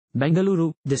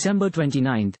Bengaluru, December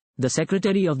 29. The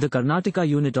Secretary of the Karnataka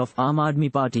unit of Aadmi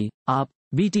Party, AAP,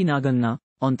 B.T. Naganna,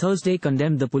 on Thursday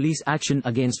condemned the police action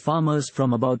against farmers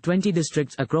from about 20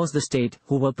 districts across the state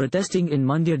who were protesting in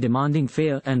Mandya demanding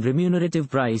fair and remunerative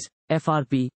price,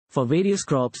 FRP, for various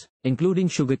crops, including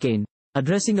sugarcane.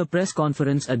 Addressing a press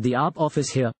conference at the AAP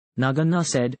office here, Naganna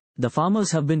said, "The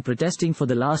farmers have been protesting for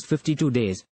the last 52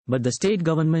 days, but the state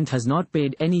government has not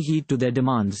paid any heed to their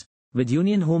demands. With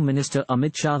Union Home Minister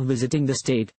Amit Shah visiting the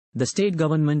state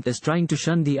government is trying to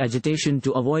shun the agitation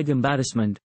to avoid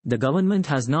embarrassment. The government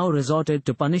has now resorted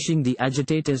to punishing the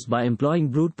agitators by employing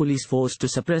brute police force to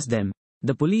suppress them.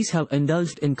 The police have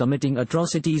indulged in committing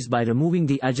atrocities by removing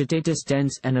the agitators'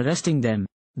 tents and arresting them.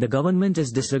 The government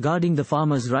is disregarding the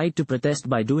farmers' right to protest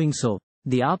by doing so."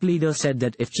 The AAP leader said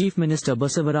that if Chief Minister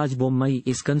Basavaraj Bommai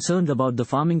is concerned about the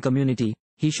farming community,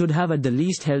 he should have at the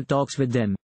least held talks with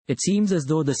them. It seems as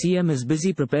though the CM is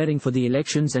busy preparing for the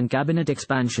elections and cabinet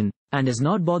expansion, and is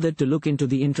not bothered to look into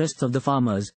the interests of the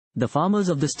farmers. The farmers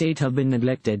of the state have been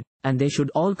neglected, and they should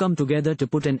all come together to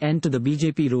put an end to the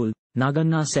BJP rule,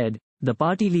 Naganna said. The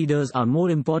party leaders are more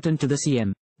important to the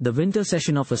CM. The winter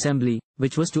session of Assembly,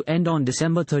 which was to end on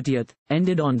December 30th,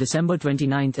 ended on December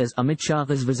 29th as Amit Shah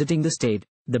is visiting the state.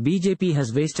 The BJP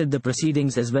has wasted the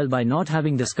proceedings as well by not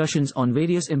having discussions on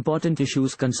various important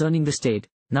issues concerning the state,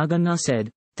 Naganna said.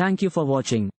 Thank you for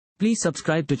watching. Please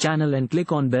subscribe to channel and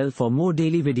click on bell for more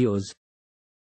daily videos.